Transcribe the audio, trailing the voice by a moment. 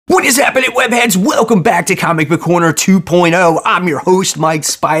What is happening, webheads? Welcome back to Comic Book Corner 2.0. I'm your host, Mike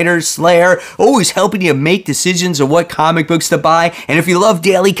Spider Slayer, always helping you make decisions of what comic books to buy. And if you love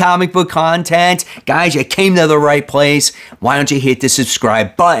daily comic book content, guys, you came to the right place. Why don't you hit the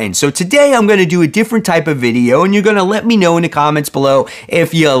subscribe button? So today I'm going to do a different type of video, and you're going to let me know in the comments below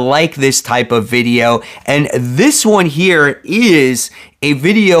if you like this type of video. And this one here is a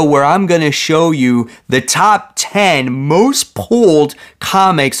video where I'm going to show you the top 10 most pulled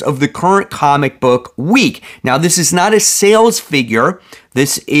comics of the current comic book week. Now, this is not a sales figure.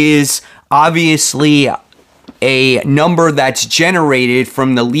 This is obviously a number that's generated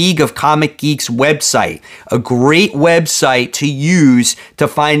from the League of Comic Geeks website, a great website to use to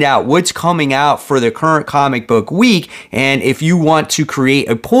find out what's coming out for the current comic book week. And if you want to create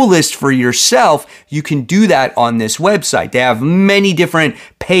a pull list for yourself, you can do that on this website. They have many different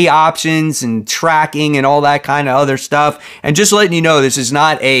pay options and tracking and all that kind of other stuff. And just letting you know, this is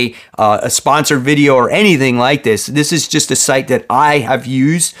not a sponsored video or anything like this. This is just a site that I have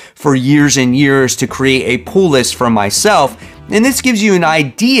used for years and years to create a pull list for myself. And this gives you an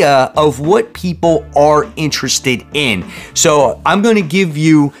idea of what people are interested in. So I'm going to give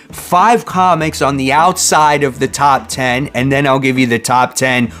you 5 comics on the outside of the top 10, and then I'll give you the top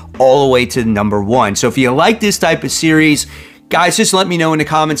 10 all the way to number 1. So if you like this type of series, guys, just let me know in the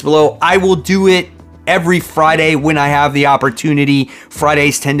comments below. I will do it every Friday when I have the opportunity.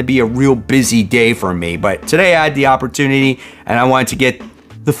 Fridays tend to be a real busy day for me, but today I had the opportunity and I wanted to get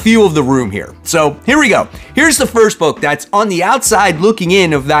the feel of the room here. So here we go. Here's the first book that's on the outside looking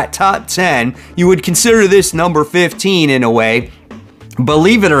in of that top 10. You would consider this number 15 in a way.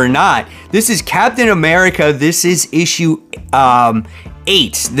 Believe it or not, this is Captain America. This is issue 8.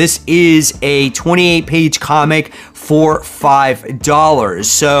 This is a 28-page comic for $5.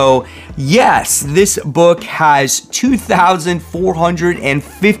 So yes, this book has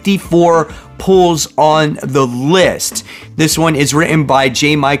 2,454 pulls on the list. This one is written by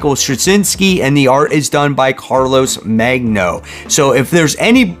J. Michael Straczynski and the art is done by Carlos Magno. So if there's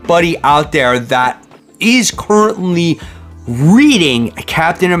anybody out there that is currently reading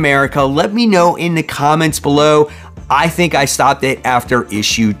Captain America, let me know in the comments below. I think I stopped it after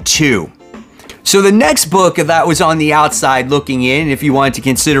issue 2. So the next book that was on the outside looking in, if you wanted to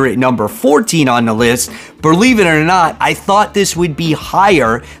consider it number 14 on the list, believe it or not, I thought this would be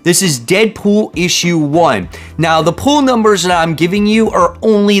higher. This is Deadpool issue 1. Now, the pull numbers that I'm giving you are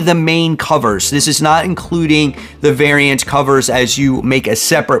only the main covers. This is not including the variant covers as you make a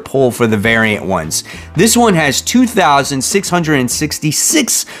separate pull for the variant ones. This one has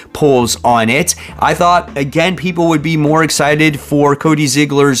 2,666 pulls on it. I thought, again, people would be more excited for Cody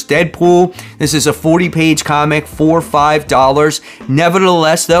Ziegler's Deadpool. This is a 40-page comic for $5.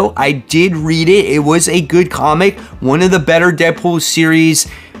 Nevertheless, though, I did read it. It was a good comic, one of the better Deadpool series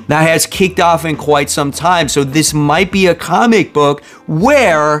that has kicked off in quite some time. So this might be a comic book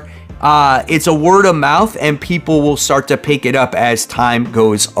where it's a word of mouth and people will start to pick it up as time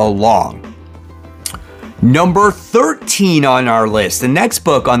goes along. Number 13 on our list, the next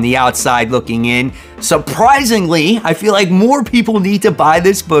book on the outside looking in. Surprisingly, I feel like more people need to buy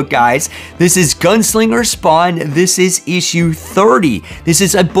this book, guys. This is Gunslinger Spawn. This is issue 30. This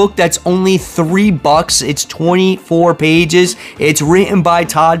is a book that's only $3. It's 24 pages. It's written by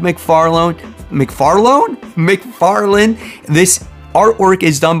Todd McFarlane. This artwork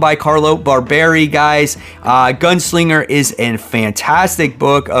is done by Carlo Barberi, guys. Gunslinger is a fantastic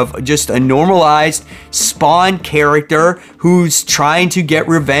book of just a normalized Spawn character who's trying to get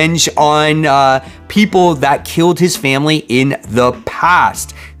revenge on people that killed his family in the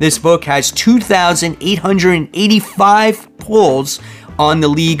past. This book has 2,885 pulls on the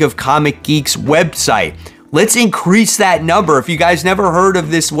League of Comic Geeks website. Let's increase that number. If you guys never heard of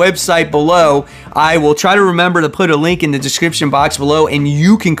this website below, I will try to remember to put a link in the description box below and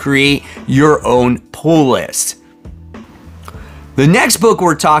you can create your own pull list. The next book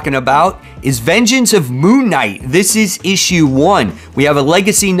we're talking about is Vengeance of Moon Knight. This is issue 1. We have a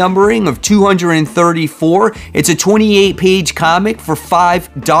legacy numbering of 234. It's a 28-page comic for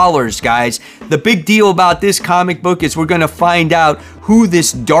 $5, guys. The big deal about this comic book is we're going to find out who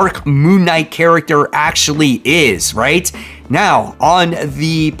this Dark Moon Knight character actually is, right? Now, on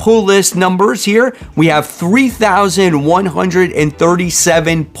the pull list numbers here, we have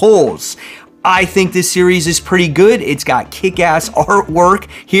 3,137 pulls. I think this series is pretty good. It's got kick-ass artwork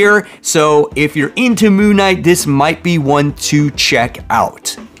here. So if you're into Moon Knight, this might be one to check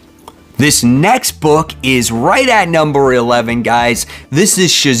out. This next book is right at number 11, guys. This is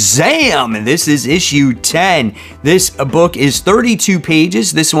Shazam, and this is issue 10. This book is 32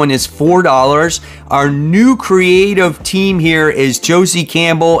 pages. This one is $4. Our new creative team here is Josie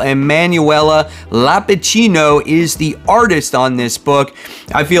Campbell, and Manuela Lapicino is the artist on this book.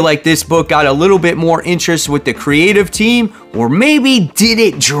 I feel like this book got a little bit more interest with the creative team, or maybe did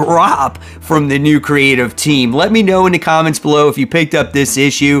it drop from the new creative team? Let me know in the comments below if you picked up this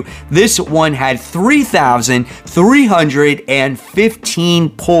issue. This one had 3,315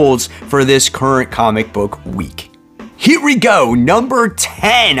 pulls for this current comic book week. Here we go. Number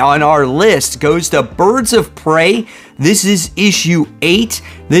 10 on our list goes to Birds of Prey. This is issue 8.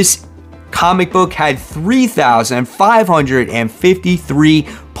 This comic book had 3,553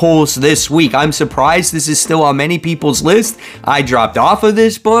 pulls this week. I'm surprised this is still on many people's list. I dropped off of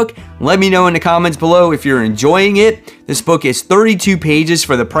this book. Let me know in the comments below if you're enjoying it. This book is 32 pages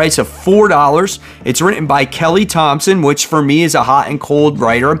for the price of $4. It's written by Kelly Thompson, which for me is a hot and cold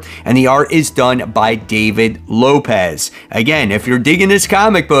writer, and the art is done by David Lopez. Again, if you're digging this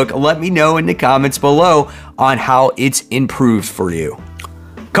comic book, let me know in the comments below on how it's improved for you.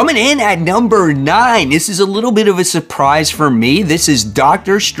 Coming in at number 9, this is a little bit of a surprise for me. This is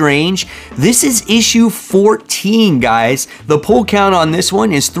Doctor Strange. This is issue 14, guys. The pull count on this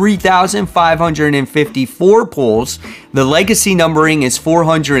one is 3,554 pulls. The legacy numbering is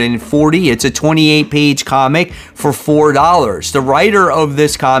 440. It's a 28-page comic for $4. The writer of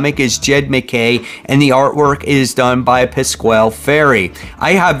this comic is Jed McKay, and the artwork is done by Pasquale Ferry.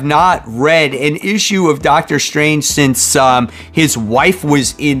 I have not read an issue of Doctor Strange since his wife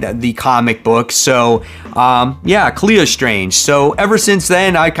was in the comic book. So, yeah, Clea Strange. So, ever since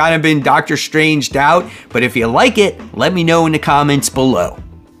then, I've kind of been Doctor Stranged out. But if you like it, let me know in the comments below.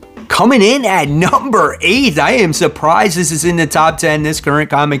 Coming in at number 8, I am surprised this is in the top 10 this current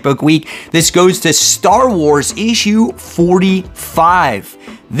comic book week. This goes to Star Wars issue 45.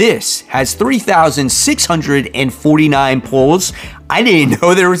 This has 3,649 pulls. I didn't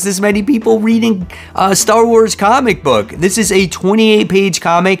know there was this many people reading Star Wars comic book. This is a 28-page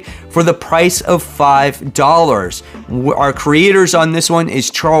comic for the price of $5. Our creators on this one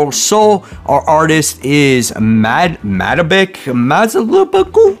is Charles Soule. Our artist is Madabek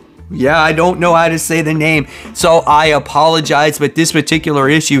Mazalubaku. Yeah, I don't know how to say the name, so I apologize, but this particular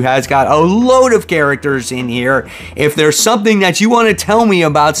issue has got a load of characters in here. If there's something that you want to tell me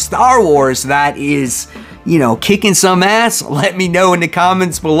about Star Wars that is, you know, kicking some ass, let me know in the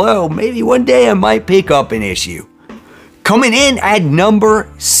comments below. Maybe one day I might pick up an issue. Coming in at number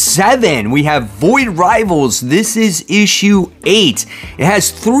 7, we have Void Rivals. This is issue 8. It has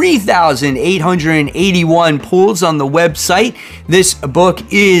 3,881 pulls on the website. This book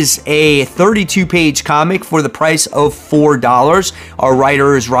is a 32-page comic for the price of $4. Our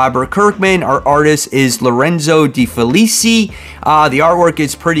writer is Robert Kirkman. Our artist is Lorenzo Di Felici. The artwork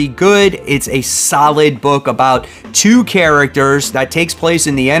is pretty good. It's a solid book about 2 characters that takes place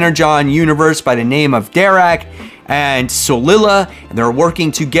in the Energon universe by the name of Dirac and Solilla, and they're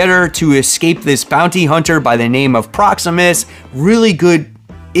working together to escape this bounty hunter by the name of Proximus. Really good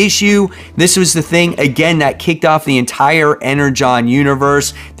issue. This was the thing, again, that kicked off the entire Energon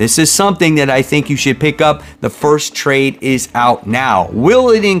universe. This is something that I think you should pick up. The first trade is out now. Will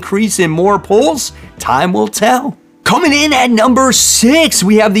it increase in more pulls? Time will tell. Coming in at number 6,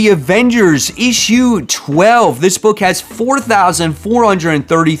 we have The Avengers, issue 12. This book has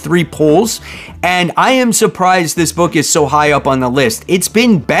 4,433 pulls, and I am surprised this book is so high up on the list. It's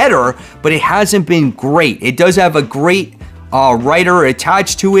been better, but it hasn't been great. It does have a great writer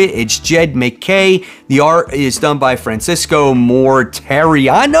attached to it. It's Jed McKay. The art is done by Francisco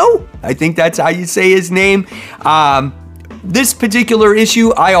Mortariano. I think that's how you say his name. This particular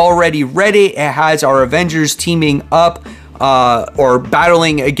issue, I already read it. It has our Avengers teaming up or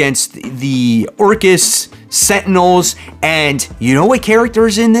battling against the Orcus Sentinels. And you know what character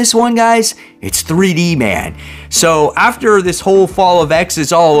is in this one, guys? It's 3D Man. So after this whole Fall of X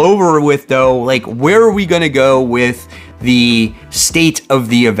is all over with, though, like, where are we going to go with the state of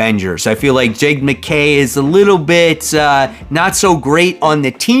the Avengers? I feel like Jed McKay is a little bit not so great on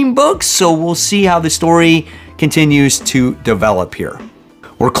the team books. So we'll see how the story continues to develop here.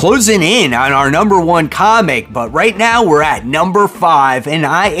 We're closing in on our number 1 comic, but right now we're at number 5, and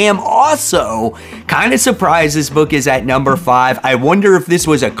I am also kind of surprised this book is at number 5. I wonder if this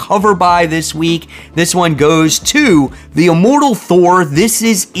was a cover buy this week. This one goes to The Immortal Thor. This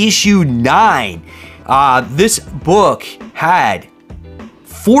is issue 9. This book had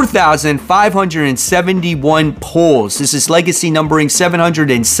 4,571 pulls. This is legacy numbering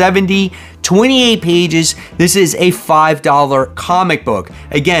 770, 28 pages. This is a $5 comic book.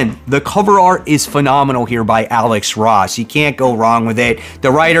 Again, the cover art is phenomenal here by Alex Ross. You can't go wrong with it.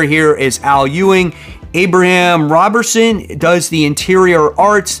 The writer here is Al Ewing. Abraham Robertson does the interior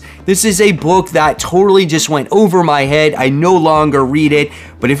arts. This is a book that totally just went over my head. I no longer read it,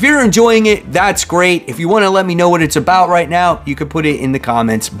 but if you're enjoying it, that's great. If you want to let me know what it's about right now, you can put it in the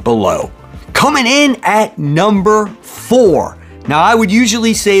comments below. Coming in at number 4. Now, I would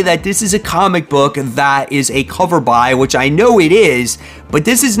usually say that this is a comic book that is a cover buy, which I know it is, but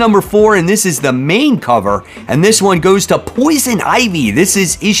this is number 4, and this is the main cover, and this one goes to Poison Ivy. This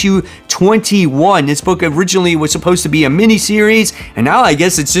is issue 21. This book originally was supposed to be a mini-series, and now I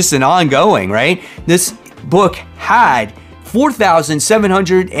guess it's just an ongoing, right? This book had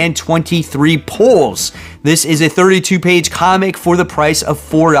 4,723 pulls. This is a 32-page comic for the price of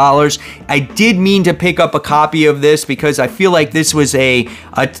 $4. I did mean to pick up a copy of this because I feel like this was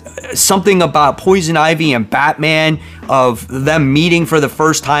something about Poison Ivy and Batman, of them meeting for the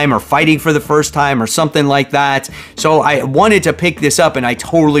first time or fighting for the first time or something like that. So I wanted to pick this up and I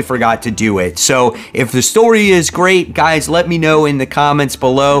totally forgot to do it. So if the story is great, guys, let me know in the comments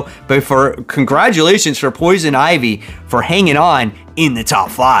below. But congratulations for Poison Ivy for hanging on in the top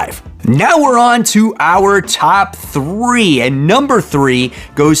 5. Now we're on to our top 3, and number 3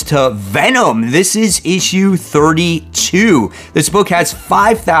 goes to Venom. This is issue 32. This book has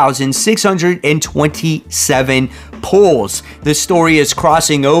 5,627 pulls. This story is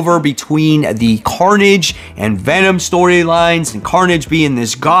crossing over between the Carnage and Venom storylines, and Carnage being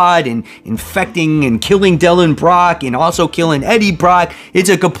this god and infecting and killing Dylan Brock and also killing Eddie Brock. It's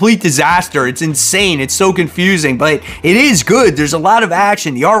a complete disaster. It's insane. It's so confusing, but it is good. There's a lot of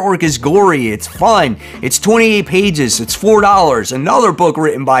action. The artwork is gory. It's fun. It's 28 pages. It's $4. Another book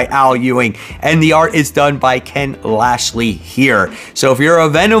written by Al Ewing, and the art is done by Ken Lashley here. So if you're a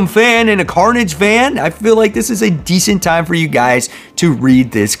Venom fan and a Carnage fan, I feel like this is a decent time for you guys to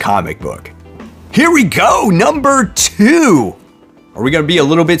read this comic book. Here we go, number 2. Are we going to be a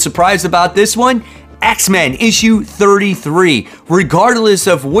little bit surprised about this one? X-Men issue 33. Regardless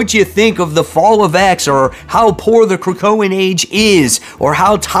of what you think of the fall of X, or how poor the Krakoan age is, or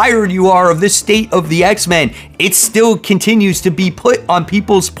how tired you are of this state of the X-Men, it still continues to be put on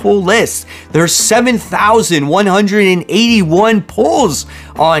people's pull lists. There's 7,181 pulls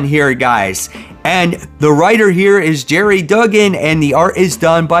on here, guys. And the writer here is Jerry Duggan, and the art is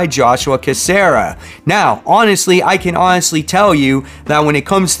done by Joshua Cassara. Now, honestly, I can honestly tell you that when it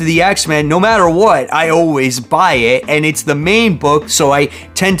comes to the X-Men, no matter what, I always buy it, and it's the main book, so I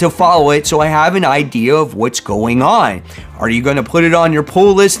tend to follow it, so I have an idea of what's going on. Are you going to put it on your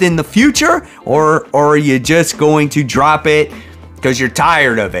pull list in the future, or are you just going to drop it because you're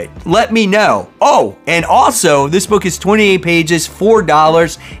tired of it? Let me know. Oh, and also, this book is 28 pages,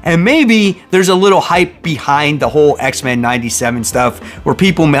 $4, and maybe there's a little hype behind the whole X-Men 97 stuff where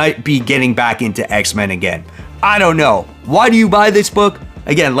people might be getting back into X-Men again. I don't know. Why do you buy this book?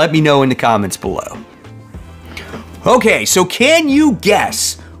 Again, let me know in the comments below. Okay, so can you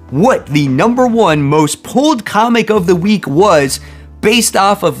guess what the #1 most pulled comic of the week was based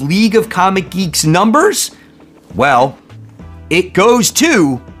off of League of Comic Geeks numbers? Well, it goes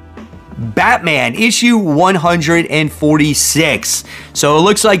to Batman issue 146. So it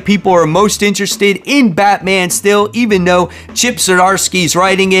looks like people are most interested in Batman still, even though Chip Zdarsky's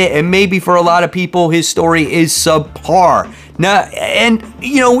writing it, and maybe for a lot of people his story is subpar. Now, and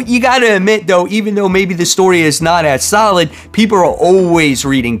you know, you gotta admit though, even though maybe the story is not as solid, people are always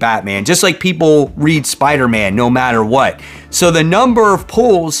reading Batman, just like people read Spider-Man no matter what. So the number of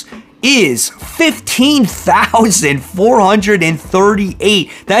pulls is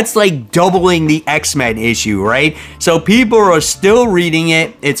 15,438. That's like doubling the X-Men issue, right? So people are still reading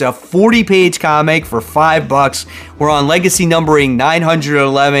it. It's a 40-page comic for $5. We're on legacy numbering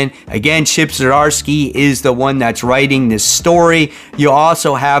 911. Again, Chip Zdarsky is the one that's writing this story. You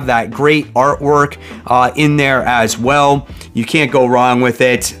also have that great artwork in there as well. You can't go wrong with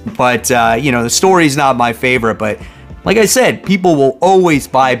it. But, you know, the story's not my favorite, but like I said, people will always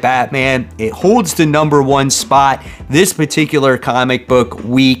buy Batman. It holds the #1 spot this particular comic book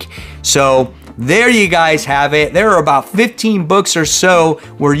week. So there you guys have it. There are about 15 books or so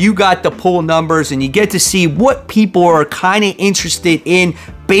where you got the pull numbers, and you get to see what people are kind of interested in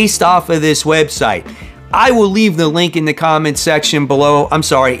based off of this website. I will leave the link in the comment section below. I'm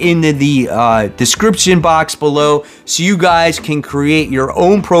sorry, in the description box below, so you guys can create your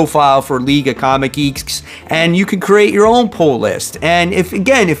own profile for League of Comic Geeks, and you can create your own pull list. And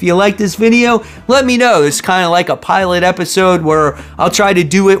if you like this video, let me know. It's kind of like a pilot episode where I'll try to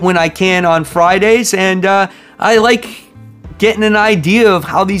do it when I can on Fridays, and I like getting an idea of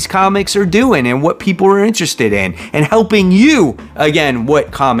how these comics are doing and what people are interested in, and helping you, again,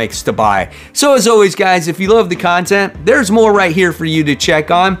 what comics to buy. So as always, guys, if you love the content, there's more right here for you to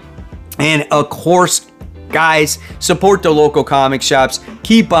check on. And of course, guys, support the local comic shops.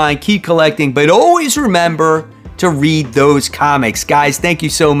 Keep buying, keep collecting, but always remember to read those comics. Guys, thank you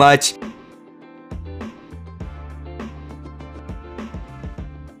so much.